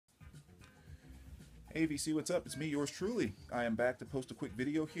Hey VC, what's up? It's me, yours truly. I am back to post a quick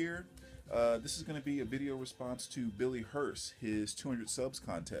video here. This is going to be a video response to BillyHurst, his 200 subs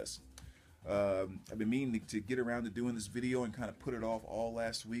contest. I've been meaning to get around to doing this video and kind of put it off all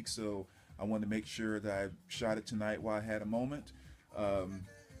last week, so I wanted to make sure that I shot it tonight while I had a moment. Um,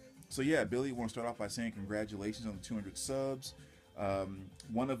 so yeah, Billy, I want to start off by saying congratulations on the 200 subs.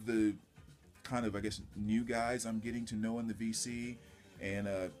 One of the kind of, I guess, new guys I'm getting to know in the VC, and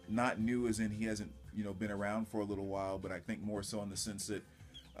not new as in he hasn't been around for a little while, but I think more so in the sense that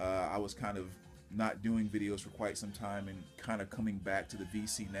I was kind of not doing videos for quite some time and kind of coming back to the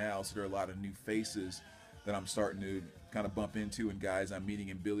VC now, so there are a lot of new faces that I'm starting to kind of bump into and guys I'm meeting,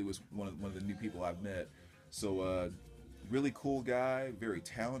 and Billy was one of the new people I've met. So really cool guy, very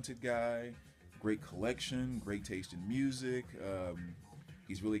talented guy, great collection, great taste in music.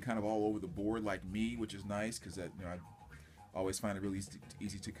 He's really kind of all over the board like me, which is nice because that I always find it really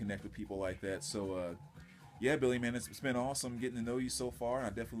easy to connect with people like that. So yeah, Billy, man, it's been awesome getting to know you so far, and I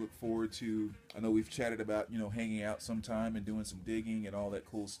definitely look forward to. I know we've chatted about hanging out sometime and doing some digging and all that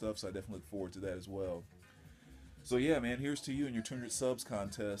cool stuff. So I definitely look forward to that as well. So yeah, man, here's to you and your 200 subs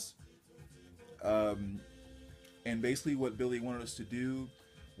contest. Um, and basically, what Billy wanted us to do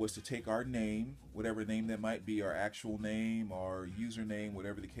was to take our name, whatever name that might be, our actual name, our username,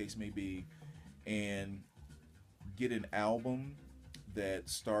 whatever the case may be, and get an album that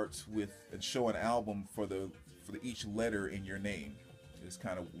starts with and show an album for each letter in your name is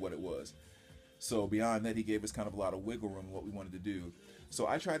kind of what it was. So beyond that, he gave us kind of a lot of wiggle room in what we wanted to do. So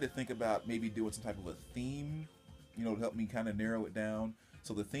I tried to think about maybe doing some type of a theme, to help me kind of narrow it down.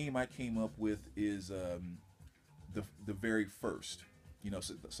 So the theme I came up with is the very first.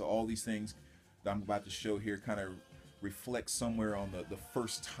 So all these things that I'm about to show here kind of reflect somewhere on the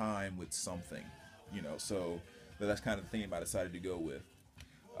first time with something. So that's kind of the theme I decided to go with.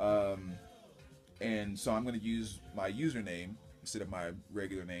 Um, and so I'm going to use my username instead of my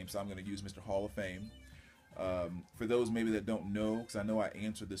regular name. So I'm going to use Mr. Hall of Fame. For those maybe that don't know, because I know I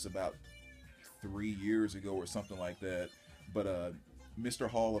answered this about 3 years ago or something like that, but Mr.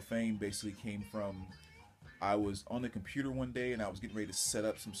 Hall of Fame basically came from, I was on the computer one day and I was getting ready to set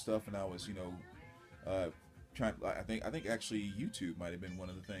up some stuff, and I was uh, trying. I think actually YouTube might have been one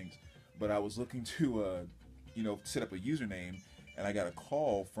of the things, but I was looking to set up a username, and I got a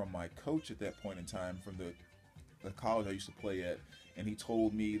call from my coach at that point in time from the college I used to play at, and he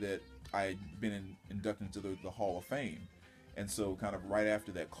told me that I had been inducted into the Hall of Fame. And so kind of right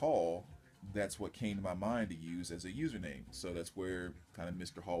after that call, that's what came to my mind to use as a username. So that's where kind of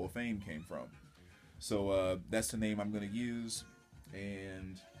Mr. Hall of Fame came from. So that's the name I'm going to use,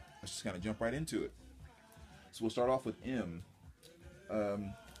 and let's just kind of jump right into it. So we'll start off with M.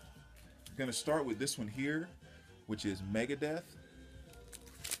 I'm going to start with this one here, which is Megadeth.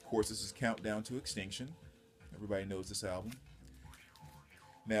 Of course, this is Countdown to Extinction. Everybody knows this album.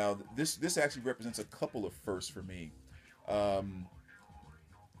 Now, this actually represents a couple of firsts for me. Um,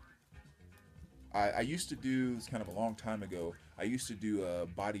 I used to do, it's kind of a long time ago, I used to do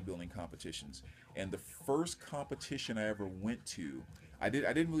bodybuilding competitions. And the first competition I ever went to, I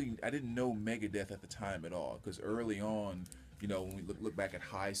didn't know Megadeth at the time at all, because early on, when we look back at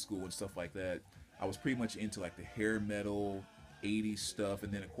high school and stuff like that, I was pretty much into like the hair metal 80s stuff,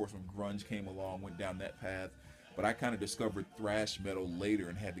 and then of course when grunge came along, went down that path. But I kind of discovered thrash metal later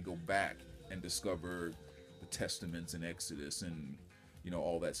and had to go back and discover the Testaments and Exodus and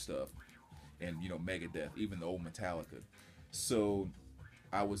all that stuff, and Megadeth, even the old Metallica. So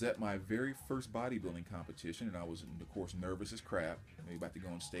I was at my very first bodybuilding competition, and I was, of course, nervous as crap. Maybe about to go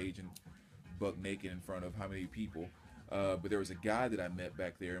on stage and buck naked in front of how many people. But there was a guy that I met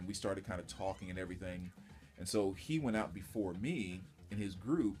back there, and we started kind of talking and everything. And so he went out before me in his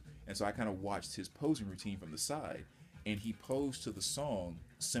group, and so I kind of watched his posing routine from the side. And he posed to the song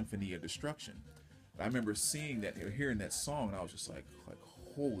Symphony of Destruction. I remember seeing that, hearing that song, and I was just like,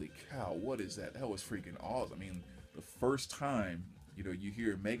 holy cow, what is that? That was freaking awesome. I mean, the first time, you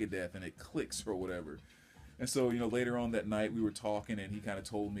hear Megadeth and it clicks or whatever. And so, later on that night we were talking, and he kind of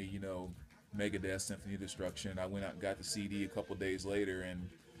told me, Megadeth, Symphony of Destruction. I went out and got the CD a couple days later, and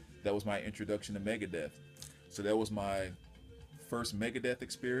that was my introduction to Megadeth. So that was my first Megadeth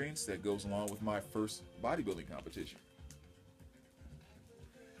experience that goes along with my first bodybuilding competition.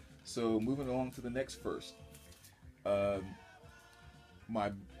 So moving on to the next first. Um,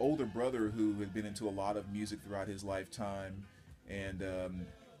 my older brother, who had been into a lot of music throughout his lifetime, and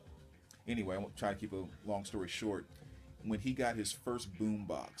anyway, I won't try to keep a long story short. When he got his first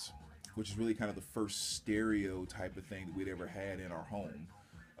boombox, which is really kind of the first stereo type of thing that we'd ever had in our home,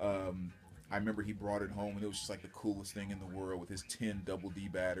 I remember he brought it home, and it was just like the coolest thing in the world with his 10 double D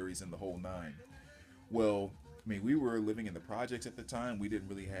batteries and the whole nine. Well, I mean, we were living in the projects at the time. We didn't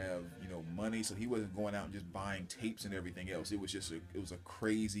really have, money, so he wasn't going out and just buying tapes and everything else. It was a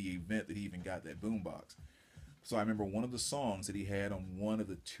crazy event that he even got that boombox. So I remember one of the songs that he had on one of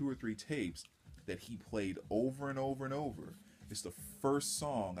the two or three tapes that he played over and over and over. It's the first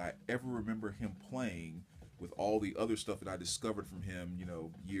song I ever remember him playing with all the other stuff that I discovered from him,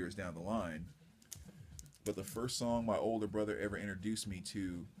 years down the line. But the first song my older brother ever introduced me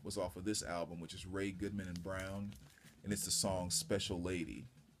to was off of this album, which is Ray Goodman and Brown, and it's the song Special Lady.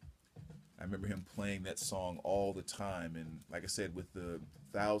 I remember him playing that song all the time, and like I said, with the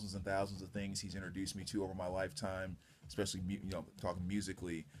thousands and thousands of things he's introduced me to over my lifetime, especially talking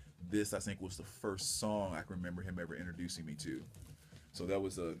musically, this I think was the first song I can remember him ever introducing me to. So that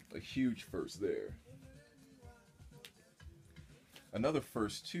was a huge first there. Another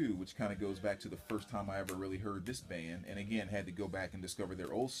first too, which kind of goes back to the first time I ever really heard this band, and again had to go back and discover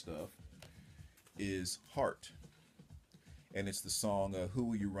their old stuff, is Heart. And it's the song Who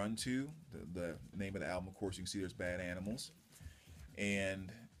Will You Run To? The name of the album, of course, you can see there's Bad Animals.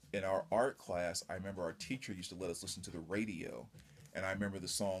 And in our art class, I remember our teacher used to let us listen to the radio. And I remember the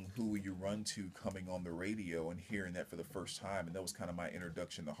song Who Will You Run To coming on the radio and hearing that for the first time. And that was kind of my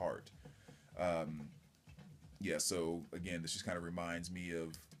introduction to Heart. Yeah, so again, this just kind of reminds me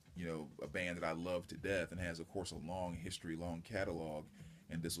of, a band that I love to death and has, of course, a long history, long catalog.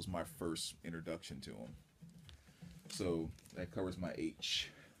 And this was my first introduction to them. So that covers my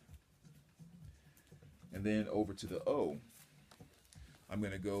H. And then over to the O, I'm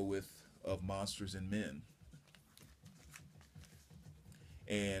going to go with Of Monsters and Men.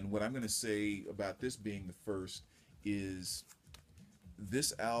 And what I'm going to say about this being the first is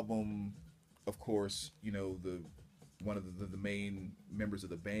this album, of course, the one of the main members of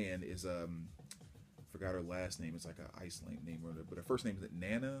the band is forgot her last name. It's like an Iceland name, but her first name is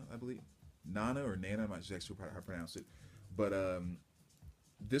Nana, I believe. Nana or Nana, I'm not exactly sure how to pronounce it. But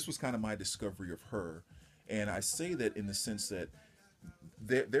this was kind of my discovery of her. And I say that in the sense that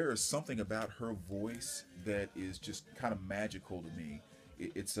there is something about her voice that is just kind of magical to me.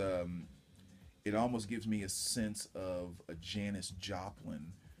 It almost gives me a sense of a Janis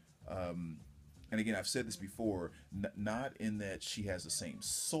Joplin. And again, I've said this before, not in that she has the same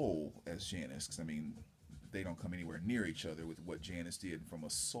soul as Janis, because I mean, they don't come anywhere near each other with what Janis did from a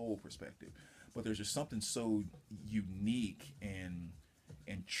soul perspective. But there's just something so unique and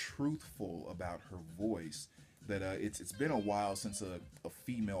truthful about her voice that it's been a while since a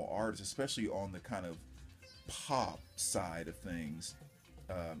female artist, especially on the kind of pop side of things.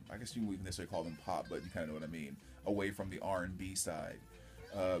 I guess you wouldn't necessarily call them pop, but you kind of know what I mean. Away from the R&B side,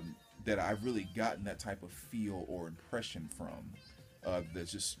 that I've really gotten that type of feel or impression from.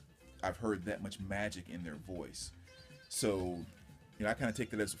 That's just I've heard that much magic in their voice. So, I kind of take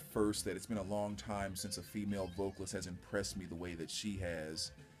that as a first, that it's been a long time since a female vocalist has impressed me the way that she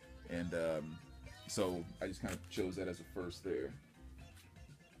has. And so I just kind of chose that as a first there.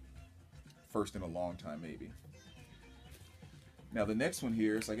 First in a long time, maybe. Now the next one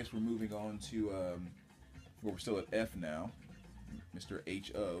here, so I guess we're moving on to, well, we're still at F now. Mr.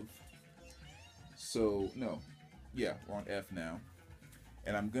 H of. So, no. Yeah, we're on F now.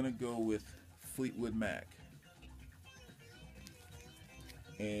 And I'm going to go with Fleetwood Mac.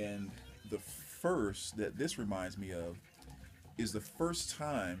 And the first that this reminds me of is the first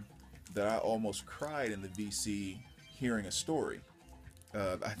time that I almost cried in the VC hearing a story.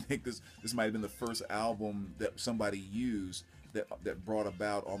 I think this might have been the first album that somebody used that brought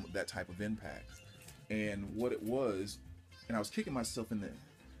about that type of impact. And what it was, and I was kicking myself in the,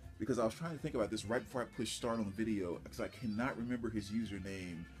 because I was trying to think about this right before I pushed start on the video, because I cannot remember his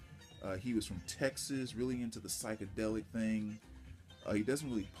username. He was from Texas, really into the psychedelic thing. He doesn't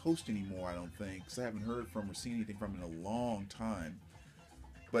really post anymore, I don't think, because I haven't heard from or seen anything from him in a long time.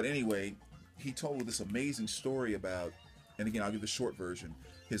 But anyway, he told this amazing story about, and again, I'll give the short version.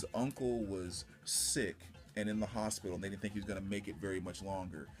 His uncle was sick and in the hospital, and they didn't think he was going to make it very much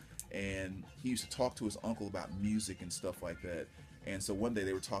longer. And he used to talk to his uncle about music and stuff like that. And so one day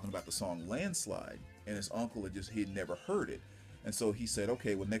they were talking about the song Landslide, and his uncle he'd never heard it. And so he said,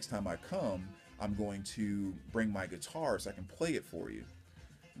 okay, well, next time I come, I'm going to bring my guitar so I can play it for you.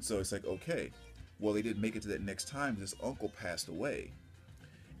 And so it's like, okay. Well, they didn't make it to that next time. His uncle passed away.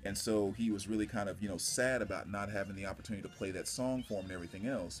 And so he was really kind of, sad about not having the opportunity to play that song for him and everything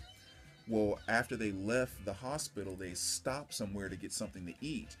else. Well, after they left the hospital, they stopped somewhere to get something to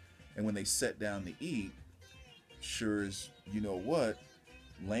eat. And when they sat down to eat, sure as you know what,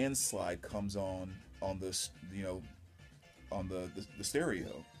 Landslide comes on the, on the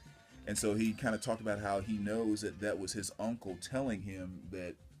stereo. And so he kind of talked about how he knows that was his uncle telling him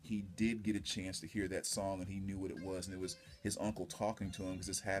that he did get a chance to hear that song and he knew what it was, and it was his uncle talking to him, because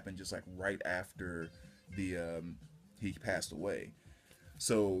this happened just like right after the he passed away.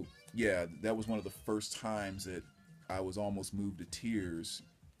 So yeah, that was one of the first times that I was almost moved to tears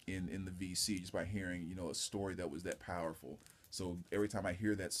in the VC, just by hearing, you know, a story that was that powerful. So every time I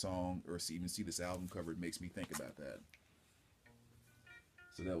hear that song or even see this album cover, it makes me think about that.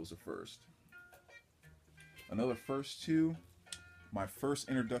 So that was the first. Another first two, my first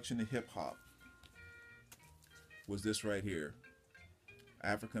introduction to hip hop was this right here.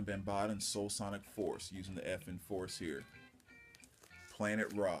 African Bambaataa Soul Sonic Force, using the F in force here.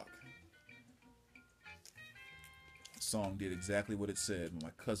 Planet Rock. The song did exactly what it said. My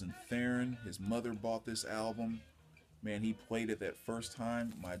cousin Theron, his mother bought this album. Man, he played it that first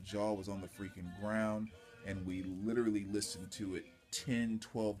time, my jaw was on the freaking ground, and we literally listened to it 10,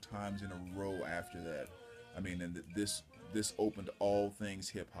 12 times in a row after that. I mean, and this opened all things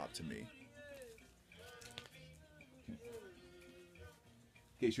hip hop to me. In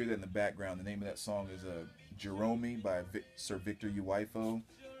case you hear that in the background, the name of that song is Jerome by Sir Victor Uwaifo,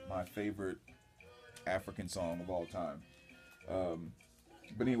 my favorite African song of all time.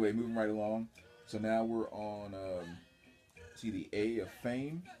 But anyway, moving right along. So now we're on, see, the A of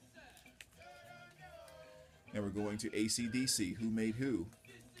Fame. And we're going to AC/DC, Who Made Who.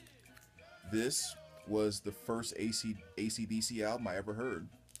 This was the first AC/DC album I ever heard.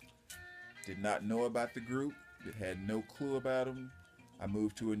 Did not know about the group. It had no clue about them. I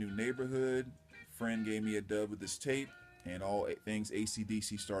moved to a new neighborhood. Friend gave me a dub of this tape, and all things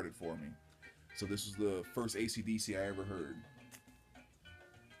AC/DC started for me. So this was the first AC/DC I ever heard.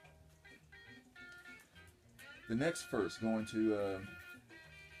 The next first, going to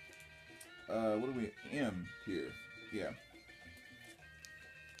what are we, M here? Yeah.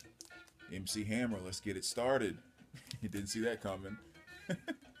 MC Hammer, let's get it started. You didn't see that coming.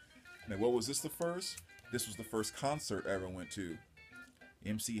 Now, what was this the first? This was the first concert I ever went to.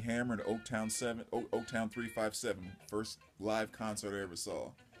 MC Hammer at Oaktown 357. First live concert I ever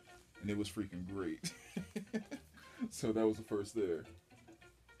saw. And it was freaking great. So that was the first there.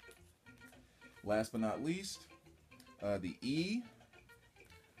 Last but not least, the E.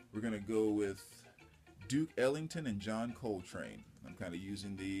 We're going to go with Duke Ellington and John Coltrane. I'm kind of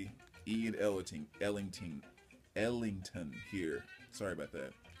using the E and Ellington here. Sorry about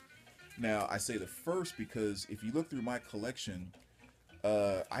that. Now, I say the first because if you look through my collection,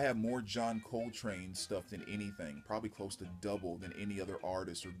 I have more John Coltrane stuff than anything. Probably close to double than any other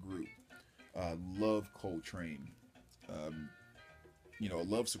artist or group. Love Coltrane. You know,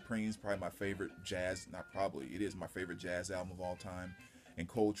 Love Supreme is probably my favorite jazz, not probably, it is my favorite jazz album of all time. And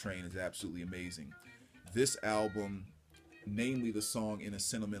Coltrane is absolutely amazing. This album, namely the song In a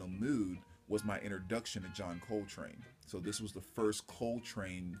Sentimental Mood, was my introduction to John Coltrane. So this was the first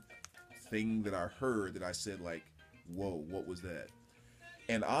Coltrane thing that I heard that I said, like, whoa, what was that?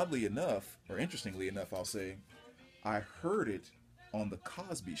 And oddly enough, or interestingly enough, I'll say, I heard it on The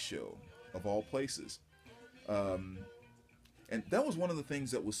Cosby Show, of all places. And that was one of the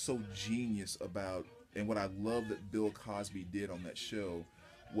things that was so genius about, and what I love that Bill Cosby did on that show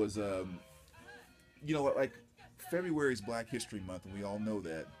was, you know, like, February is Black History Month, and we all know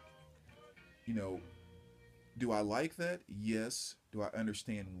that. You know, do I like that? Yes. Do I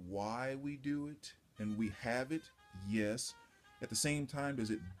understand why we do it and we have it? Yes. At the same time, does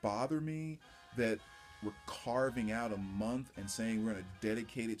it bother me that we're carving out a month and saying we're going to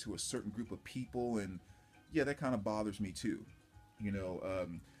dedicate it to a certain group of people? And yeah, that kind of bothers me too. You know,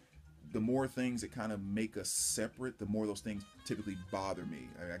 the more things that kind of make us separate, the more those things typically bother me.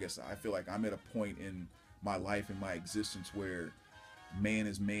 I guess I feel like I'm at a point in my life and my existence where man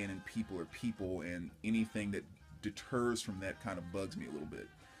is man and people are people, and anything that deters from that kind of bugs me a little bit.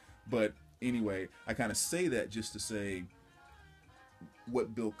 But anyway, I kind of say that just to say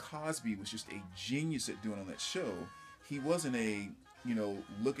what Bill Cosby was just a genius at doing on that show. He wasn't a, you know,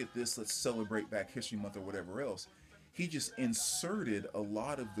 look at this, let's celebrate Black History Month or whatever else. He just inserted a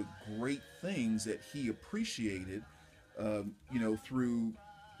lot of the great things that he appreciated, you know, through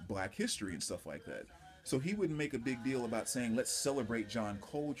Black history and stuff like that. So he wouldn't make a big deal about saying, let's celebrate John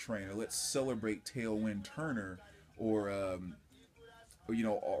Coltrane, or let's celebrate Tailwind Turner, or you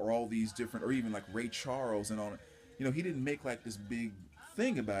know, or all these different, or even like Ray Charles and all. You know, he didn't make like this big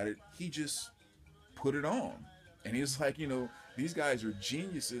thing about it. He just put it on. And he was like, you know, these guys are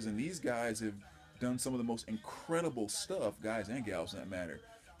geniuses, and these guys have done some of the most incredible stuff, guys and gals in that matter,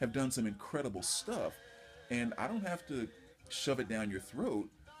 have done some incredible stuff. And I don't have to shove it down your throat.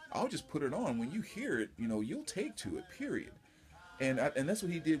 I'll just put it on. When you hear it, you know, you'll take to it, period. And that's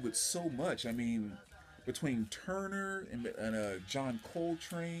what he did with so much. I mean, between Turner and John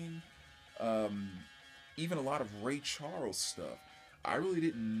Coltrane, even a lot of Ray Charles stuff. I really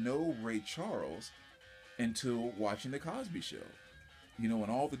didn't know Ray Charles until watching The Cosby Show. You know,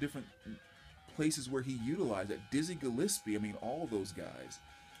 and all the different places where he utilized that. Dizzy Gillespie, I mean, all those guys.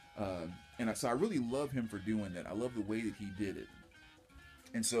 So I really love him for doing that. I love the way that he did it.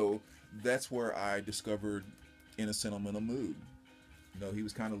 And so that's where I discovered In a Sentimental Mood. You know, he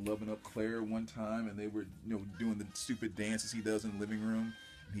was kind of loving up Claire one time, and they were, you know, doing the stupid dances he does in the living room.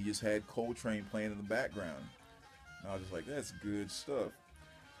 And he just had Coltrane playing in the background. And I was just like, that's good stuff.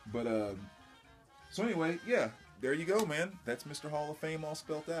 But, so anyway, yeah, there you go, man. That's Mr. Hall of Fame all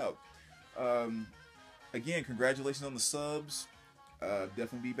spelt out. Again, congratulations on the subs.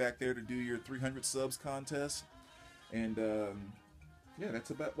 Definitely be back there to do your 300 subs contest. And, yeah,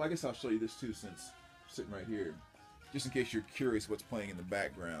 that's about, well, I guess I'll show you this too, since I'm sitting right here. Just in case you're curious what's playing in the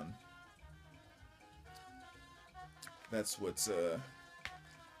background. That's what's,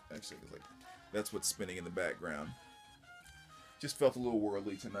 actually, it's like, that's what's spinning in the background. Just felt a little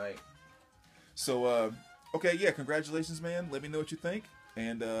worldly tonight. So, okay, yeah, congratulations, man. Let me know what you think.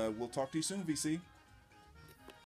 And we'll talk to you soon, VC.